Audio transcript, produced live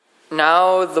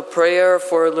Now the prayer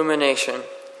for illumination.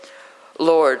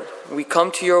 Lord, we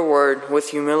come to your word with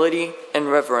humility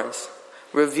and reverence.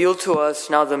 Reveal to us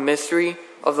now the mystery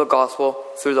of the gospel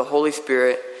through the Holy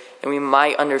Spirit, and we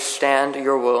might understand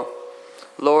your will.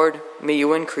 Lord, may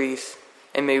you increase,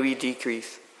 and may we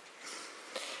decrease.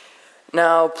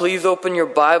 Now, please open your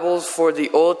Bibles for the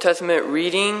Old Testament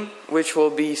reading, which will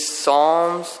be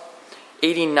Psalms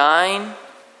 89,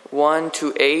 1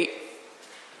 to 8,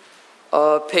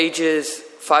 pages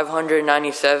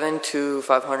 597 to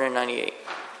 598.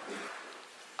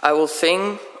 I will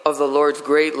sing of the Lord's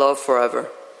great love forever.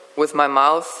 With my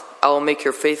mouth, I will make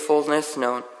your faithfulness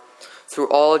known through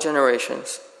all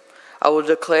generations. I will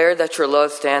declare that your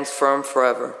love stands firm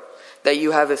forever, that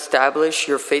you have established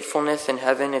your faithfulness in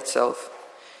heaven itself.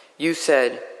 You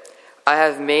said, I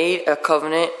have made a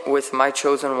covenant with my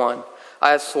chosen one.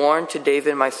 I have sworn to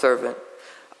David my servant.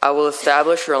 I will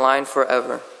establish your line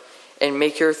forever and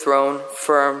make your throne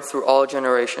firm through all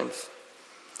generations.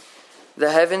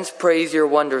 The heavens praise your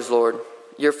wonders, Lord,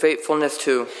 your faithfulness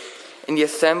too, in the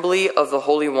assembly of the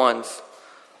holy ones.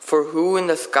 For who in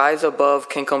the skies above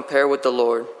can compare with the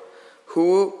Lord?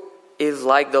 Who is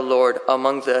like the Lord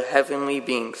among the heavenly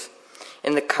beings?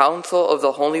 In the council of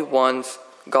the holy ones,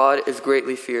 God is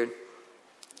greatly feared.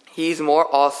 He is more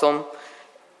awesome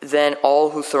than all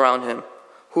who surround him.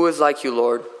 Who is like you,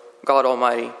 Lord, God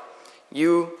Almighty?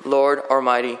 You, Lord, are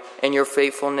mighty, and your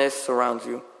faithfulness surrounds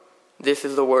you. This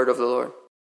is the word of the Lord.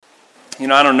 You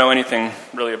know, I don't know anything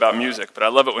really about music, but I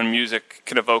love it when music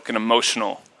can evoke an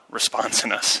emotional response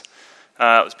in us.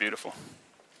 That was beautiful.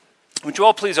 Would you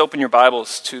all please open your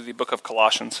Bibles to the book of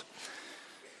Colossians?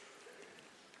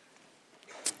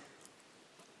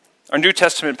 Our New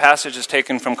Testament passage is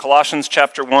taken from Colossians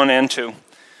chapter 1 and 2,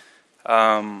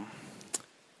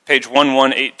 page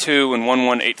 1182 and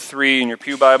 1183 in your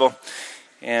pew Bible.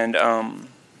 And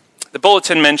the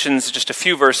bulletin mentions just a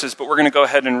few verses, but we're going to go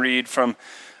ahead and read from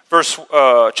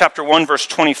chapter 1, verse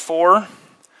 24,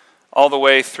 all the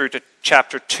way through to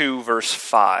chapter 2, verse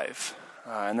 5.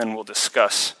 And then we'll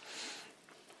discuss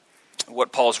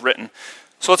what Paul's written.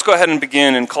 So let's go ahead and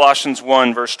begin in Colossians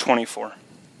 1, verse 24.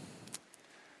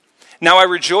 Now I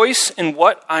rejoice in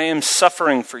what I am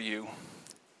suffering for you,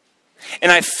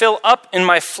 and I fill up in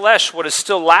my flesh what is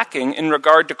still lacking in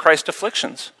regard to Christ's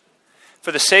afflictions,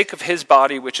 for the sake of his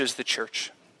body, which is the church.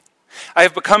 I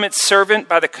have become its servant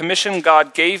by the commission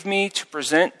God gave me to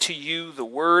present to you the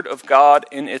word of God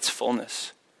in its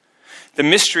fullness, the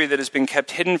mystery that has been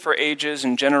kept hidden for ages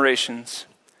and generations,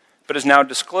 but is now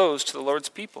disclosed to the Lord's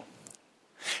people.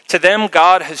 To them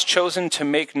God has chosen to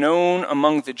make known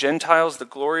among the Gentiles the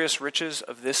glorious riches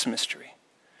of this mystery,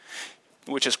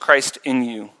 which is Christ in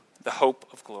you, the hope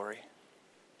of glory.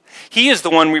 He is the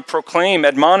one we proclaim,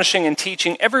 admonishing and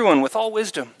teaching everyone with all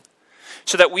wisdom,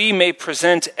 so that we may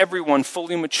present everyone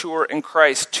fully mature in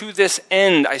Christ. To this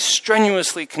end, I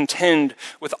strenuously contend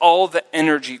with all the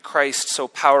energy Christ so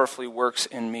powerfully works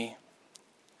in me.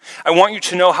 I want you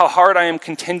to know how hard I am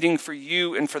contending for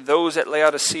you and for those at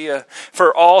Laodicea,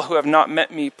 for all who have not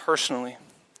met me personally.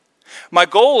 My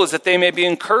goal is that they may be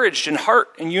encouraged in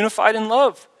heart and unified in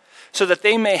love, so that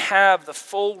they may have the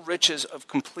full riches of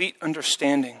complete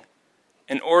understanding,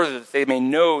 in order that they may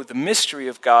know the mystery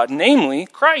of God, namely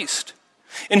Christ,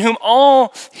 in whom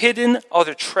all hidden are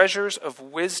the treasures of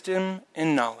wisdom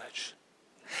and knowledge.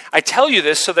 I tell you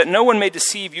this so that no one may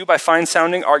deceive you by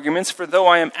fine-sounding arguments, for though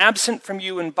I am absent from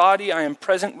you in body, I am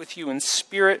present with you in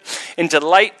spirit, and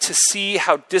delight to see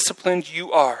how disciplined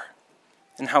you are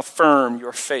and how firm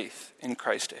your faith in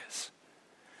Christ is.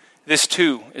 This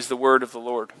too is the word of the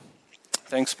Lord.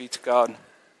 Thanks be to God.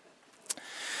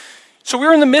 So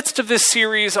we're in the midst of this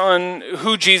series on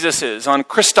who Jesus is, on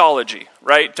Christology,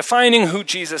 right? Defining who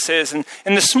Jesus is. And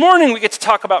this morning we get to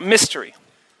talk about mystery.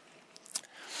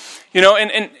 You know,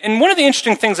 and one of the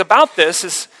interesting things about this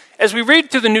is, as we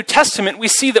read through the New Testament, we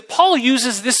see that Paul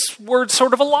uses this word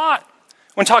sort of a lot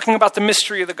when talking about the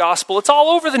mystery of the gospel. It's all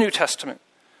over the New Testament.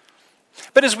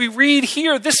 But as we read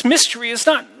here, this mystery is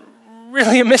not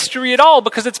really a mystery at all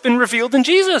because it's been revealed in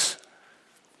Jesus.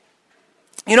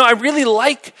 You know, I really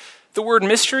like the word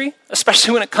mystery,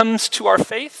 especially when it comes to our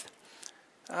faith,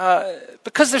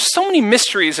 because there's so many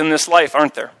mysteries in this life,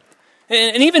 aren't there?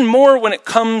 And even more when it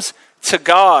comes to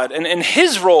God and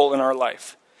his role in our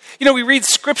life. You know, we read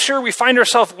scripture, we find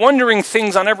ourselves wondering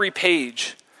things on every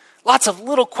page. Lots of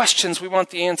little questions we want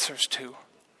the answers to.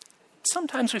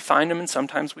 Sometimes we find them and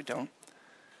sometimes we don't.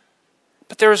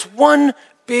 But there is one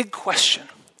big question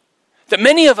that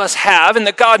many of us have and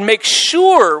that God makes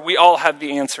sure we all have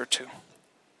the answer to.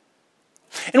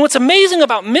 And what's amazing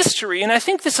about mystery, and I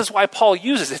think this is why Paul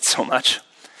uses it so much,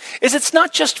 is it's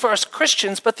not just for us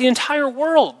Christians, but the entire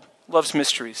world loves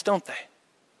mysteries, don't they?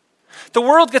 The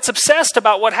world gets obsessed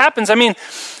about what happens. I mean,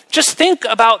 just think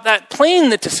about that plane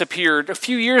that disappeared a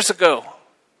few years ago,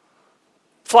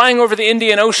 flying over the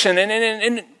Indian Ocean,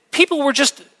 and people were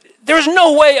just, there's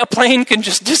no way a plane can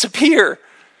just disappear.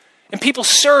 And people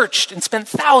searched and spent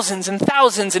thousands and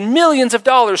thousands and millions of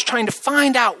dollars trying to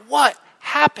find out what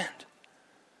happened.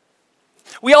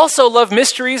 We also love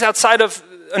mysteries outside of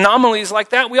anomalies like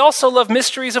that. We also love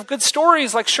mysteries of good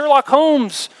stories like Sherlock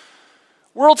Holmes,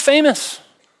 world famous.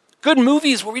 Good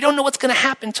movies where we don't know what's going to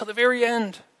happen till the very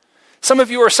end. Some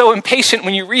of you are so impatient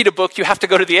when you read a book, you have to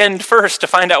go to the end first to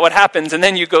find out what happens, and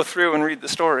then you go through and read the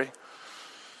story.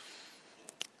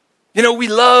 You know, we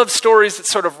love stories that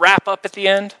sort of wrap up at the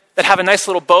end, that have a nice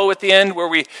little bow at the end where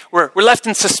we're left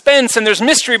in suspense and there's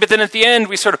mystery, but then at the end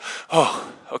we sort of,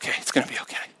 oh, okay, it's going to be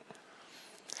okay.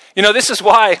 You know, this is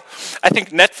why I think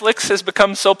Netflix has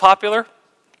become so popular.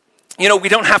 You know, we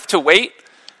don't have to wait.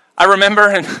 I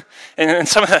remember, and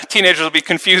some of the teenagers will be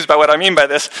confused by what I mean by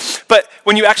this, but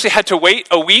when you actually had to wait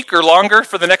a week or longer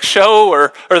for the next show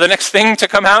or the next thing to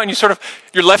come out, and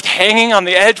you're left hanging on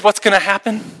the edge, what's going to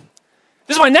happen?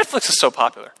 This is why Netflix is so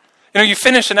popular. You know, you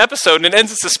finish an episode and it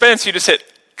ends in suspense, you just hit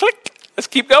click, let's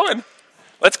keep going.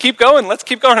 Let's keep going,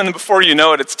 and then before you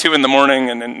know it, it's 2 a.m.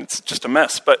 and then it's just a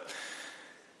mess. But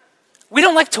we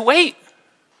don't like to wait.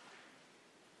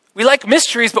 We like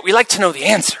mysteries, but we like to know the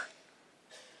answer.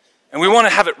 And we want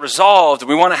to have it resolved.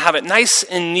 We want to have it nice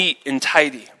and neat and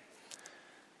tidy.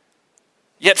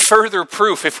 Yet further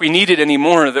proof, if we need it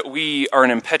anymore, that we are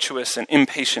an impetuous and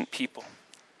impatient people.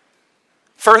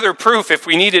 Further proof, if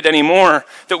we need it anymore,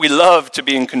 that we love to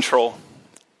be in control.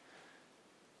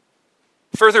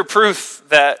 Further proof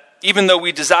that even though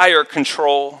we desire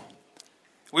control,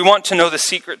 we want to know the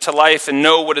secret to life and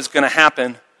know what is going to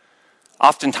happen,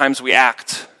 oftentimes we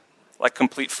act like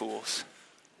complete fools.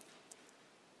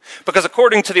 Because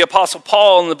according to the Apostle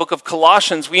Paul in the book of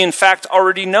Colossians, we in fact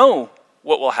already know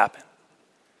what will happen.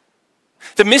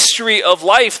 The mystery of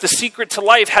life, the secret to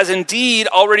life, has indeed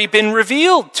already been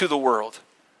revealed to the world.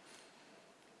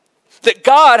 That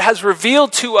God has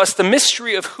revealed to us the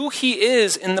mystery of who he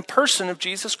is in the person of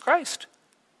Jesus Christ.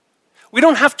 We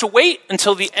don't have to wait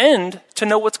until the end to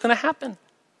know what's going to happen.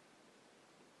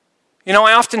 You know,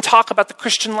 I often talk about the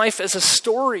Christian life as a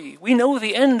story. We know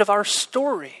the end of our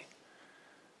story.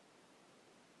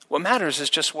 What matters is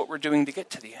just what we're doing to get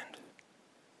to the end.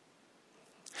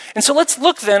 And so let's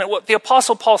look then at what the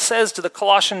Apostle Paul says to the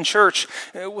Colossian church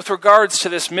with regards to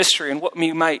this mystery and what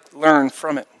we might learn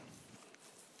from it.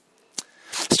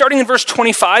 Starting in verse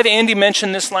 25, Andy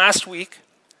mentioned this last week,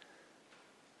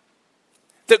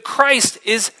 that Christ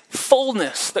is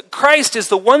fullness, that Christ is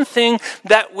the one thing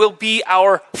that will be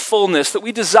our fullness, that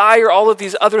we desire all of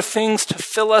these other things to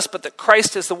fill us, but that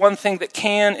Christ is the one thing that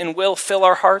can and will fill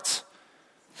our hearts.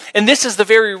 And this is the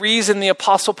very reason the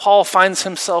Apostle Paul finds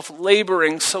himself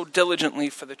laboring so diligently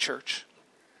for the church.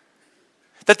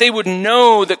 That they would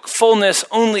know that fullness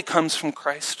only comes from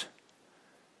Christ.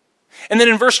 And then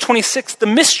in verse 26, the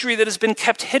mystery that has been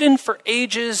kept hidden for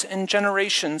ages and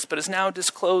generations, but is now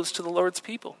disclosed to the Lord's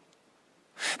people.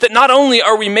 That not only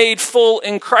are we made full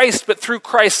in Christ, but through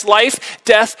Christ's life,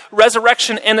 death,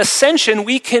 resurrection, and ascension,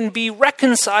 we can be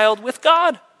reconciled with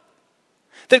God.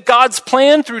 That God's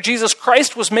plan through Jesus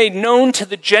Christ was made known to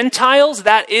the Gentiles,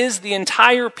 that is, the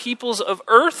entire peoples of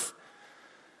earth.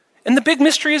 And the big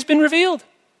mystery has been revealed.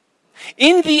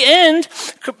 In the end,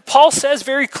 Paul says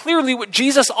very clearly what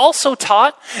Jesus also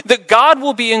taught, that God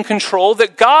will be in control,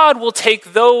 that God will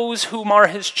take those whom are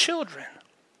his children,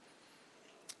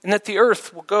 and that the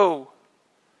earth will go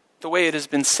the way it has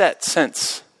been set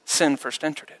since sin first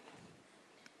entered it.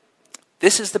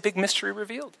 This is the big mystery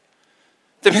revealed.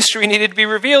 The mystery needed to be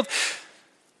revealed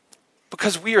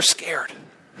because we are scared.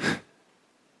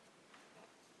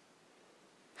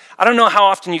 I don't know how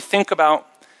often you think about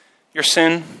your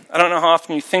sin. I don't know how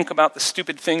often you think about the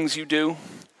stupid things you do.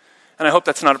 And I hope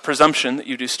that's not a presumption that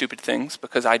you do stupid things,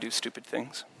 because I do stupid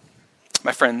things.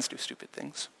 My friends do stupid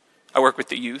things. I work with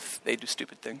the youth. They do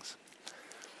stupid things.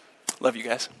 Love you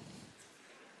guys.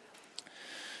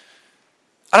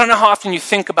 I don't know how often you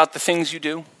think about the things you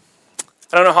do.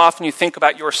 I don't know how often you think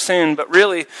about your sin, but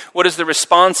really, what is the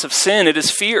response of sin? It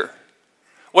is fear.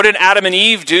 What did Adam and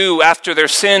Eve do after their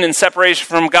sin and separation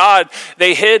from God?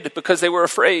 They hid because they were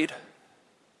afraid.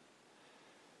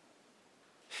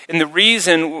 And the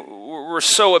reason we're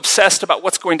so obsessed about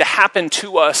what's going to happen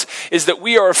to us is that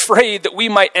we are afraid that we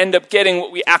might end up getting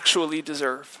what we actually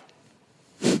deserve.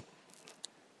 And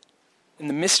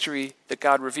the mystery that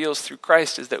God reveals through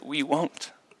Christ is that we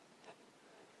won't.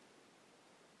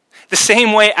 The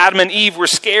same way Adam and Eve were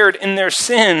scared in their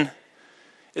sin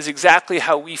is exactly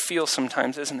how we feel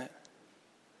sometimes, isn't it?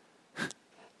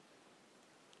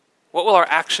 What will our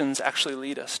actions actually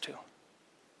lead us to?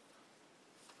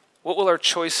 What will our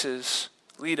choices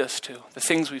lead us to? The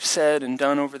things we've said and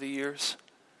done over the years?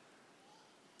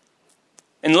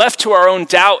 And left to our own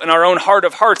doubt and our own heart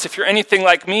of hearts, if you're anything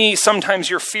like me, sometimes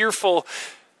you're fearful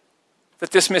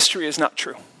that this mystery is not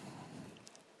true.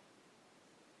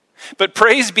 But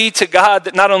praise be to God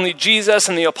that not only Jesus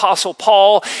and the Apostle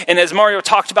Paul, and as Mario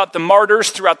talked about, the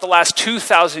martyrs throughout the last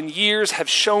 2,000 years have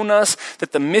shown us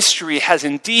that the mystery has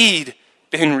indeed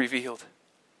been revealed.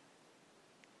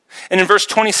 And in verse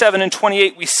 27 and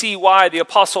 28, we see why the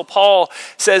Apostle Paul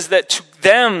says that to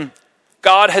them,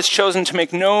 God has chosen to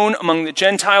make known among the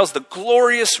Gentiles the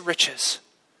glorious riches,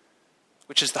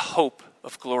 which is the hope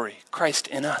of glory, Christ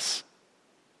in us.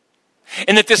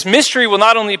 And that this mystery will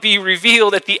not only be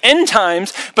revealed at the end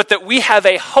times, but that we have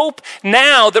a hope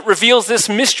now that reveals this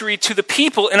mystery to the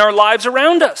people in our lives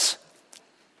around us.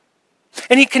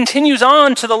 And he continues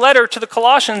on to the letter to the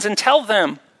Colossians and tell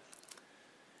them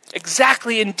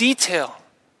exactly in detail.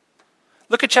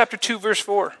 Look at chapter 2, verse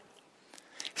 4.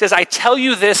 He says, I tell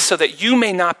you this so that you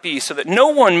may not be, so that no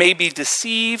one may be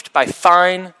deceived by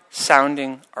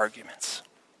fine-sounding arguments.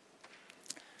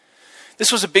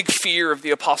 This was a big fear of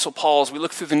the Apostle Paul as we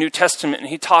look through the New Testament, and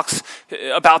he talks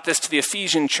about this to the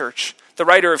Ephesian church. The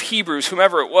writer of Hebrews,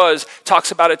 whomever it was, talks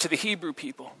about it to the Hebrew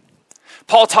people.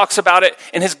 Paul talks about it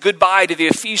in his goodbye to the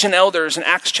Ephesian elders in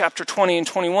Acts chapter 20 and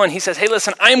 21. He says, hey,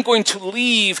 listen, I am going to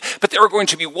leave, but there are going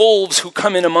to be wolves who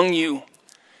come in among you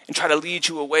and try to lead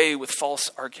you away with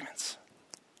false arguments.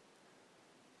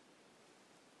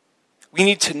 We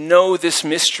need to know this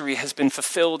mystery has been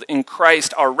fulfilled in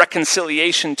Christ, our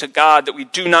reconciliation to God, that we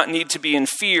do not need to be in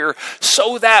fear,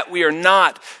 so that we are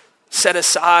not set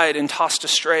aside and tossed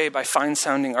astray by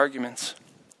fine-sounding arguments.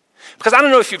 Because I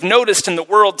don't know if you've noticed in the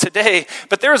world today,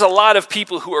 but there's a lot of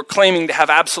people who are claiming to have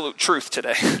absolute truth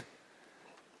today.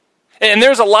 And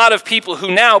there's a lot of people who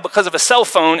now, because of a cell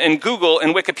phone and Google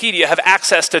and Wikipedia, have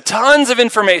access to tons of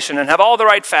information and have all the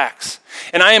right facts.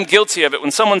 And I am guilty of it.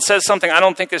 When someone says something I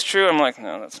don't think is true, I'm like,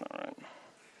 no, that's not right.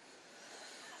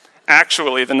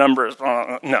 Actually, the number is,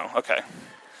 no, okay.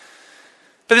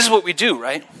 But this is what we do,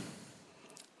 right?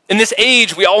 In this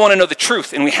age, we all want to know the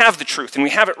truth, and we have the truth, and we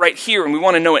have it right here, and we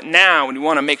want to know it now, and we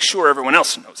want to make sure everyone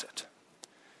else knows it.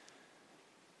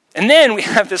 And then we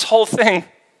have this whole thing,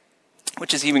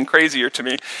 which is even crazier to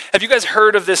me. Have you guys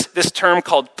heard of this term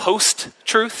called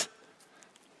post-truth?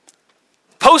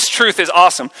 Post-truth is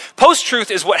awesome. Post-truth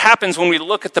is what happens when we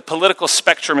look at the political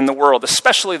spectrum in the world,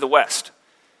 especially the West.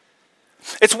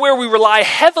 It's where we rely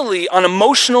heavily on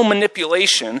emotional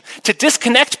manipulation to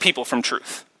disconnect people from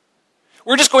truth.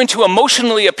 We're just going to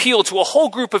emotionally appeal to a whole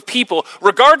group of people,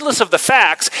 regardless of the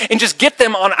facts, and just get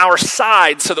them on our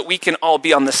side so that we can all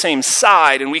be on the same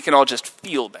side and we can all just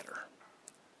feel better.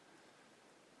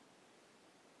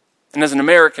 And as an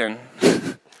American,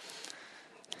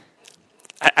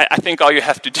 I think all you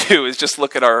have to do is just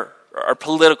look at our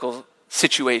political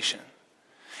situation.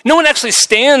 No one actually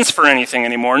stands for anything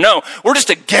anymore. No, we're just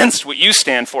against what you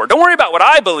stand for. Don't worry about what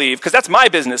I believe, because that's my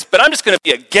business, but I'm just going to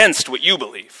be against what you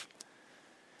believe.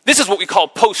 This is what we call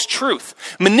post-truth,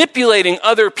 manipulating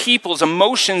other people's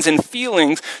emotions and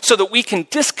feelings so that we can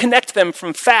disconnect them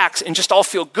from facts and just all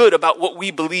feel good about what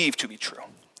we believe to be true.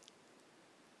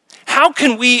 How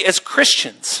can we as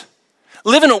Christians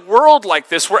live in a world like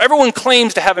this where everyone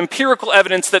claims to have empirical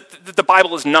evidence that the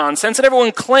Bible is nonsense and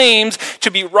everyone claims to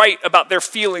be right about their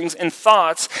feelings and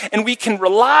thoughts, and we can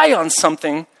rely on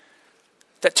something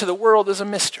that to the world is a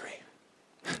mystery?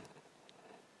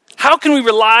 How can we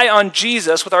rely on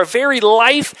Jesus with our very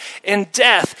life and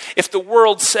death if the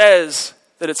world says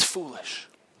that it's foolish?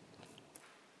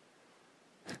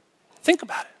 Think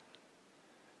about it.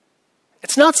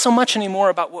 It's not so much anymore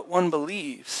about what one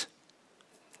believes,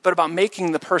 but about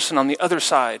making the person on the other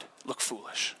side look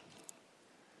foolish.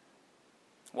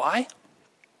 Why?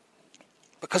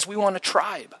 Because we want a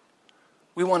tribe.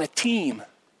 We want a team.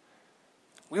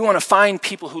 We want to find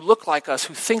people who look like us,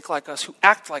 who think like us, who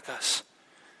act like us.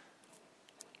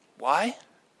 Why?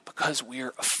 Because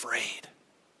we're afraid.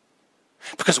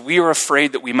 Because we are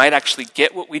afraid that we might actually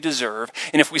get what we deserve.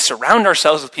 And if we surround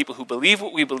ourselves with people who believe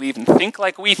what we believe and think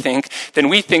like we think, then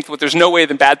we think that there's no way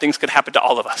that bad things could happen to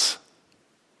all of us.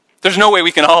 There's no way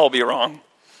we can all be wrong.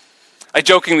 I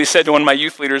jokingly said to one of my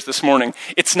youth leaders this morning,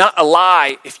 it's not a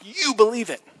lie if you believe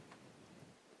it.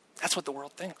 That's what the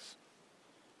world thinks.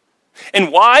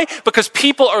 And why? Because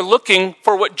people are looking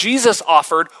for what Jesus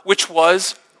offered, which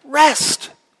was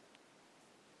rest.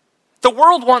 The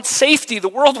world wants safety. The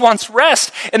world wants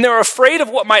rest. And they're afraid of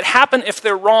what might happen if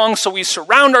they're wrong, so we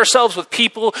surround ourselves with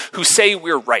people who say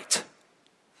we're right.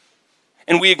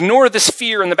 And we ignore this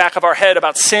fear in the back of our head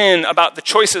about sin, about the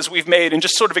choices we've made, and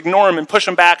just sort of ignore them and push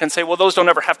them back and say, well, those don't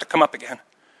ever have to come up again.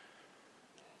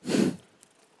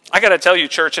 I got to tell you,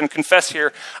 church, and confess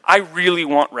here, I really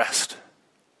want rest.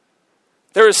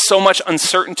 There is so much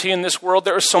uncertainty in this world.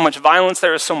 There is so much violence.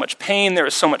 There is so much pain. There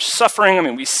is so much suffering. I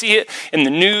mean, we see it in the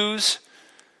news.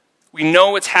 We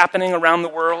know it's happening around the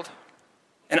world.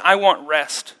 And I want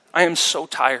rest. I am so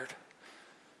tired.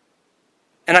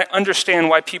 And I understand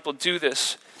why people do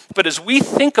this. But as we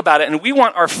think about it, and we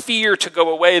want our fear to go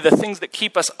away, the things that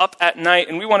keep us up at night,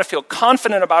 and we want to feel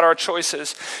confident about our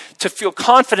choices, to feel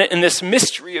confident in this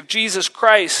mystery of Jesus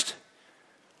Christ,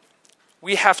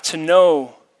 we have to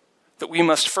know that we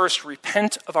must first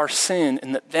repent of our sin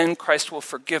and that then Christ will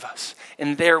forgive us.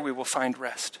 And there we will find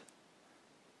rest.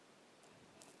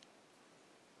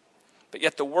 But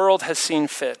yet the world has seen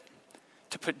fit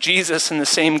to put Jesus in the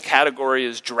same category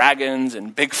as dragons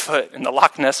and Bigfoot and the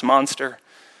Loch Ness Monster.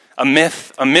 A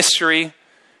myth, a mystery,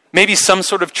 maybe some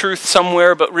sort of truth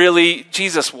somewhere, but really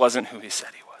Jesus wasn't who he said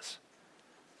he was.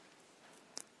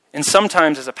 And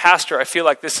sometimes as a pastor, I feel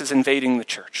like this is invading the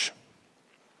church.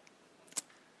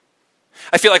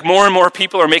 I feel like more and more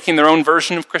people are making their own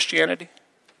version of Christianity.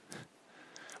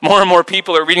 More and more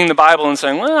people are reading the Bible and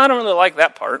saying, well, I don't really like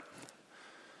that part.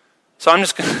 So I'm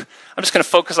just going to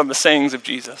focus on the sayings of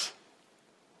Jesus.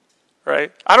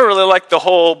 Right? I don't really like the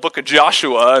whole book of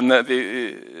Joshua and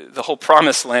the whole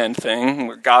promised land thing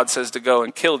where God says to go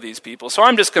and kill these people. So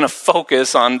I'm just going to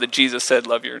focus on the Jesus said,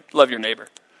 love your neighbor.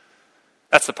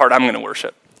 That's the part I'm going to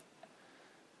worship.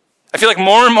 I feel like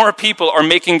more and more people are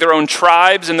making their own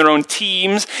tribes and their own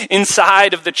teams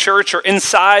inside of the church or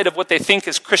inside of what they think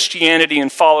is Christianity and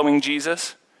following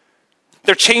Jesus.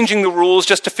 They're changing the rules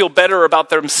just to feel better about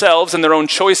themselves and their own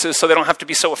choices so they don't have to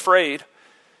be so afraid.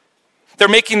 They're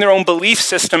making their own belief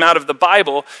system out of the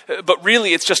Bible, but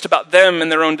really it's just about them and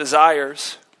their own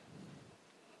desires.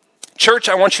 Church,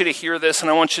 I want you to hear this and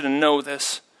I want you to know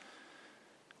this.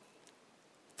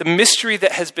 The mystery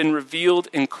that has been revealed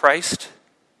in Christ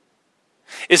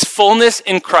is fullness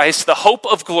in Christ, the hope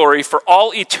of glory for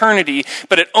all eternity,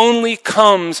 but it only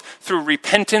comes through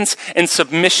repentance and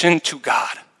submission to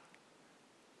God.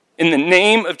 In the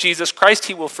name of Jesus Christ,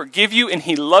 he will forgive you and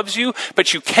he loves you,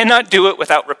 but you cannot do it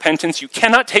without repentance. You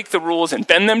cannot take the rules and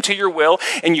bend them to your will,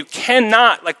 and you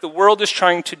cannot, like the world is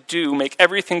trying to do, make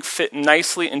everything fit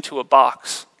nicely into a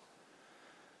box.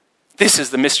 This is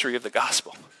the mystery of the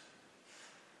gospel.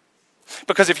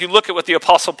 Because if you look at what the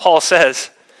Apostle Paul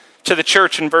says to the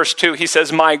church in verse 2, he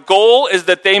says, my goal is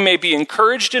that they may be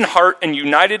encouraged in heart and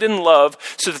united in love,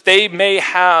 so that they may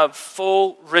have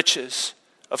full riches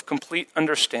of complete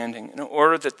understanding, in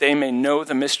order that they may know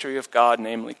the mystery of God,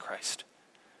 namely Christ.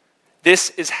 This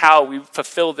is how we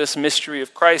fulfill this mystery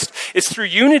of Christ. It's through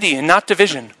unity and not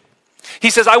division. He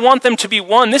says, I want them to be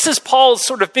one. This is Paul's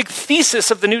sort of big thesis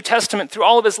of the New Testament through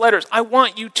all of his letters. I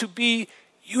want you to be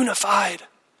unified.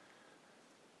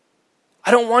 I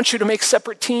don't want you to make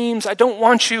separate teams. I don't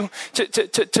want you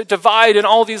to divide in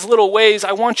all these little ways.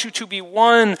 I want you to be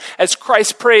one, as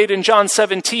Christ prayed in John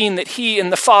 17, that he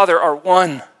and the Father are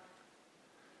one.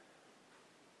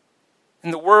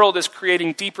 And the world is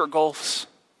creating deeper gulfs.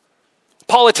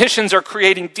 Politicians are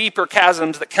creating deeper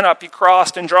chasms that cannot be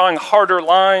crossed and drawing harder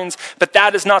lines, but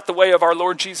that is not the way of our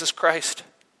Lord Jesus Christ.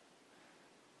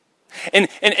 And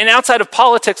outside of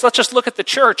politics, let's just look at the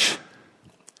church.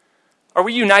 Are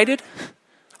we united?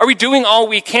 Are we doing all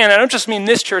we can? I don't just mean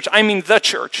this church, I mean the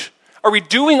church. Are we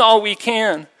doing all we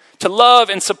can to love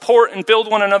and support and build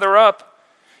one another up?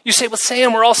 You say, well,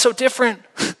 Sam, we're all so different.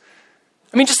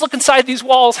 I mean, just look inside these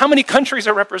walls. How many countries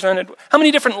are represented? How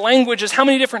many different languages? How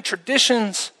many different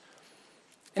traditions?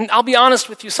 And I'll be honest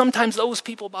with you, sometimes those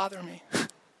people bother me.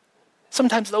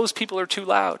 Sometimes those people are too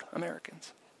loud,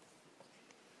 Americans.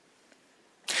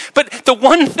 But the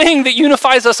one thing that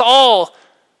unifies us all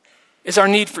is our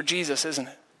need for Jesus, isn't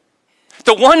it?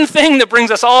 The one thing that brings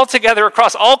us all together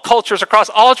across all cultures, across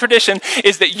all tradition,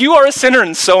 is that you are a sinner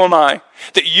and so am I.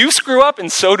 That you screw up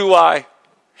and so do I.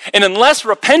 And unless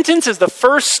repentance is the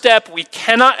first step, we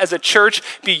cannot as a church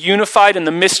be unified in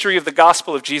the mystery of the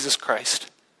gospel of Jesus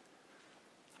Christ.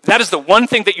 That is the one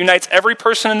thing that unites every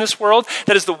person in this world.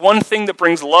 That is the one thing that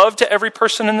brings love to every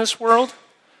person in this world.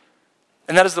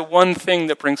 And that is the one thing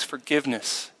that brings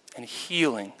forgiveness and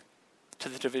healing to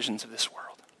the divisions of this world.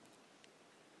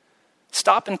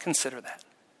 Stop and consider that.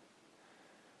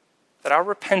 That our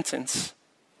repentance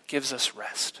gives us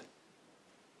rest.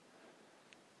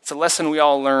 It's a lesson we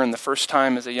all learn the first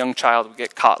time as a young child we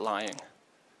get caught lying.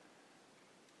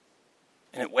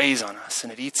 And it weighs on us,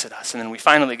 and it eats at us. And then we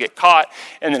finally get caught,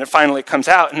 and then it finally comes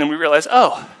out, and then we realize,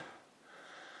 oh,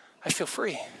 I feel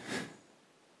free.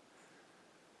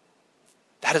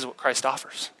 That is what Christ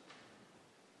offers.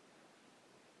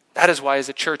 That is why as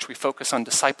a church we focus on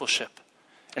discipleship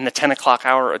and the 10 o'clock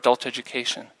hour adult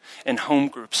education and home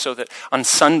groups, so that on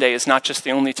Sunday is not just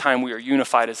the only time we are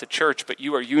unified as a church, but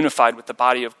you are unified with the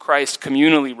body of Christ,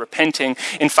 communally repenting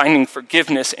and finding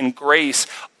forgiveness and grace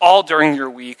all during your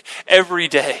week, every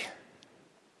day.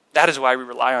 That is why we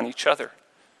rely on each other.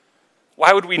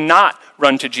 Why would we not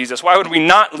run to Jesus? Why would we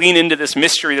not lean into this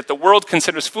mystery that the world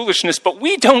considers foolishness, but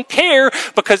we don't care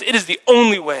because it is the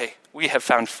only way we have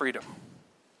found freedom?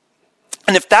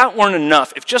 And if that weren't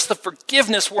enough, if just the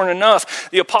forgiveness weren't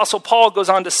enough, the Apostle Paul goes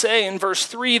on to say in verse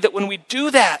 3 that when we do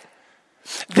that,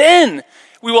 then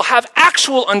we will have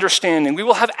actual understanding. We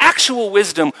will have actual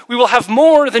wisdom. We will have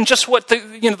more than just what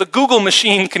the Google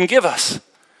machine can give us.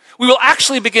 We will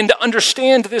actually begin to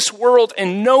understand this world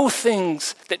and know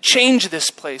things that change this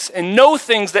place and know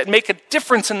things that make a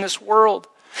difference in this world.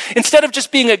 Instead of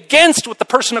just being against what the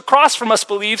person across from us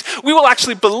believes, we will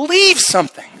actually believe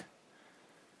something.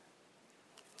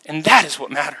 And that is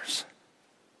what matters.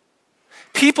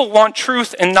 People want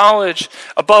truth and knowledge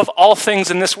above all things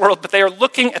in this world, but they are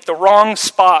looking at the wrong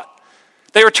spot.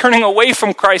 They are turning away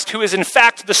from Christ, who is in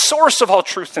fact the source of all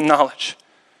truth and knowledge.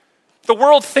 The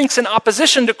world thinks in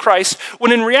opposition to Christ,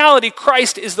 when in reality,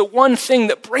 Christ is the one thing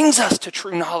that brings us to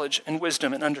true knowledge and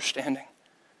wisdom and understanding.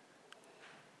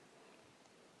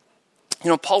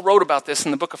 Paul wrote about this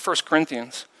in the book of 1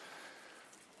 Corinthians.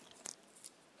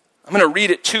 I'm going to read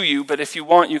it to you, but if you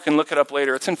want, you can look it up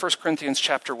later. It's in 1 Corinthians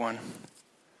chapter 1.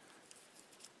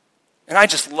 And I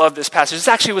just love this passage. This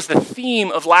actually was the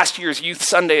theme of last year's Youth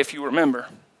Sunday, if you remember.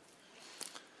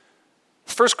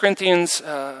 1 Corinthians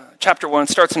chapter 1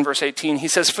 starts in verse 18. He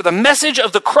says, "For the message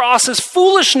of the cross is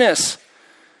foolishness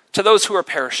to those who are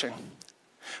perishing.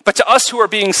 But to us who are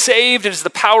being saved, it is the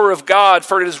power of God.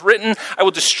 For it is written, I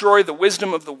will destroy the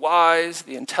wisdom of the wise,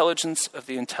 the intelligence of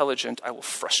the intelligent I will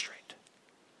frustrate.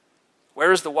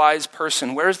 Where is the wise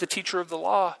person? Where is the teacher of the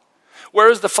law?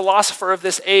 Where is the philosopher of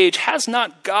this age? Has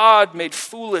not God made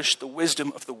foolish the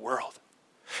wisdom of the world?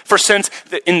 For since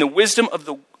in the wisdom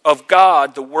of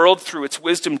God, the world through its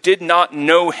wisdom did not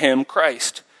know him,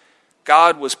 Christ,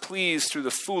 God was pleased through the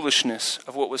foolishness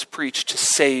of what was preached to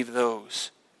save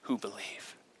those who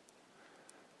believe."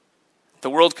 The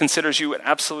world considers you an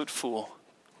absolute fool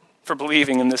for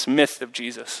believing in this myth of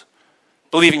Jesus,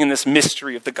 believing in this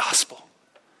mystery of the gospel.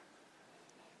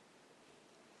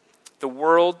 The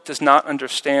world does not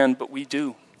understand, but we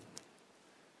do.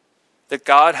 That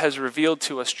God has revealed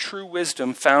to us true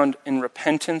wisdom found in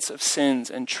repentance of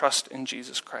sins and trust in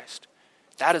Jesus Christ.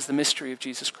 That is the mystery of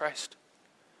Jesus Christ.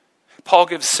 Paul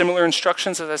gives similar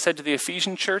instructions, as I said, to the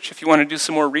Ephesian church. If you want to do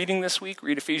some more reading this week,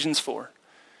 read Ephesians 4.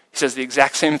 He says the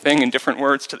exact same thing in different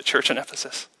words to the church in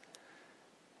Ephesus.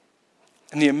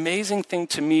 And the amazing thing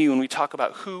to me when we talk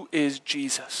about who is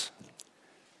Jesus,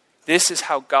 this is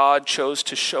how God chose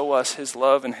to show us his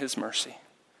love and his mercy,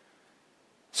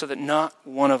 so that not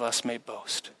one of us may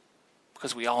boast,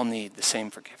 because we all need the same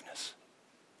forgiveness.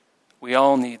 We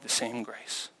all need the same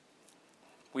grace.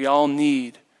 We all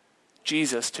need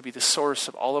Jesus to be the source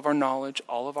of all of our knowledge,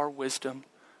 all of our wisdom,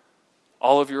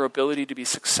 all of your ability to be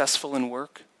successful in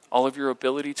work, all of your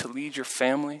ability to lead your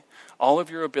family, all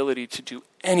of your ability to do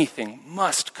anything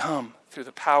must come through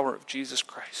the power of Jesus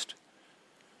Christ.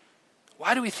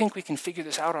 Why do we think we can figure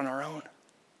this out on our own?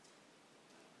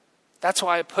 That's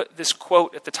why I put this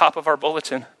quote at the top of our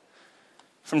bulletin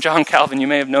from John Calvin. You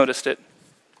may have noticed it.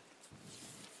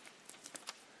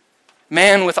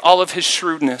 Man, with all of his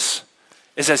shrewdness,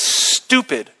 is as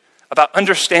stupid about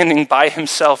understanding by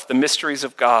himself the mysteries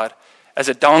of God as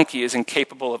a donkey is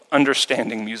incapable of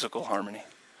understanding musical harmony.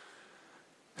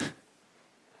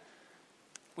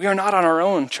 We are not on our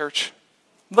own, church.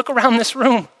 Look around this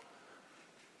room.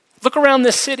 Look around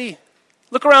this city.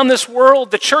 Look around this world.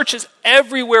 The church is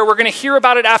everywhere. We're going to hear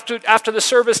about it after the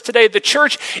service today. The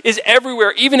church is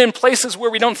everywhere, even in places where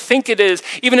we don't think it is,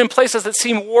 even in places that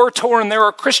seem war-torn. There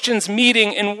are Christians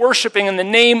meeting and worshiping in the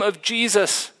name of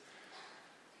Jesus.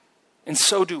 And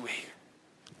so do we.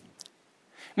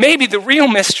 Maybe the real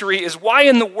mystery is, why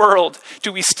in the world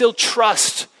do we still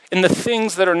trust in the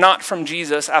things that are not from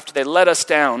Jesus after they let us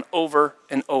down over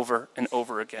and over and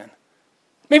over again?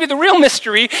 Maybe the real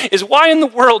mystery is, why in the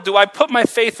world do I put my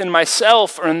faith in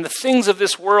myself or in the things of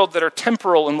this world that are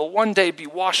temporal and will one day be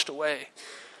washed away?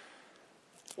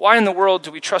 Why in the world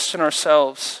do we trust in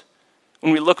ourselves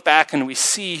when we look back and we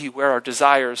see where our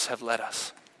desires have led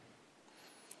us.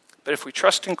 But if we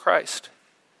trust in Christ,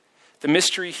 the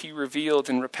mystery he revealed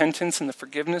in repentance and the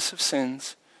forgiveness of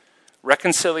sins,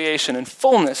 reconciliation and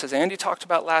fullness, as Andy talked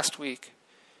about last week,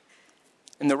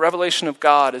 and the revelation of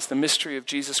God is the mystery of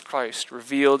Jesus Christ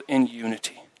revealed in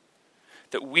unity.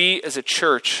 That we as a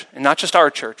church, and not just our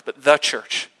church, but the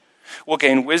church, will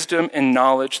gain wisdom and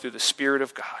knowledge through the Spirit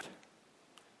of God.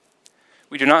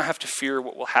 We do not have to fear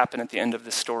what will happen at the end of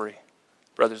this story,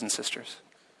 brothers and sisters.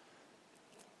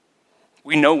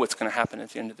 We know what's going to happen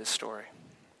at the end of this story.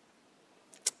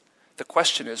 The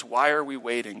question is, why are we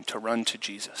waiting to run to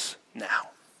Jesus now?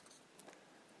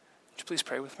 Would you please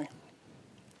pray with me?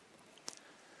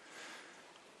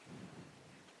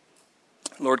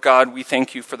 Lord God, we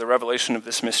thank you for the revelation of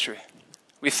this mystery.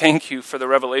 We thank you for the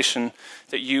revelation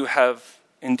that you have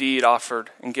indeed offered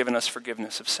and given us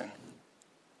forgiveness of sin.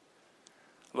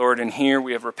 Lord, and here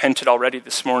we have repented already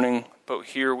this morning, but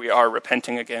here we are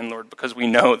repenting again, Lord, because we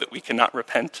know that we cannot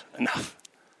repent enough.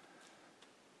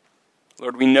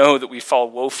 Lord, we know that we fall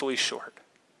woefully short.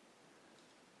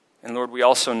 And Lord, we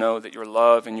also know that your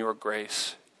love and your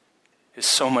grace is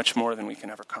so much more than we can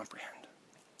ever comprehend.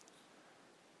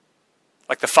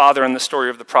 Like the father in the story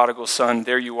of the prodigal son,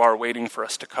 there you are waiting for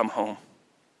us to come home.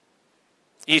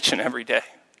 Each and every day.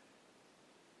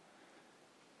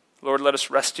 Lord, let us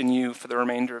rest in you for the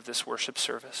remainder of this worship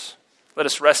service. Let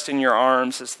us rest in your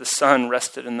arms as the Son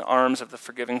rested in the arms of the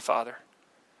forgiving Father.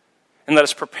 And let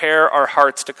us prepare our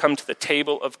hearts to come to the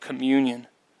table of communion,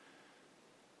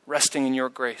 resting in your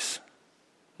grace,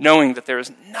 knowing that there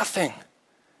is nothing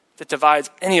that divides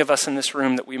any of us in this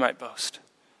room that we might boast,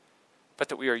 but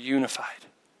that we are unified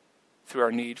through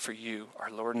our need for you,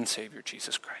 our Lord and Savior,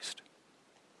 Jesus Christ.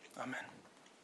 Amen.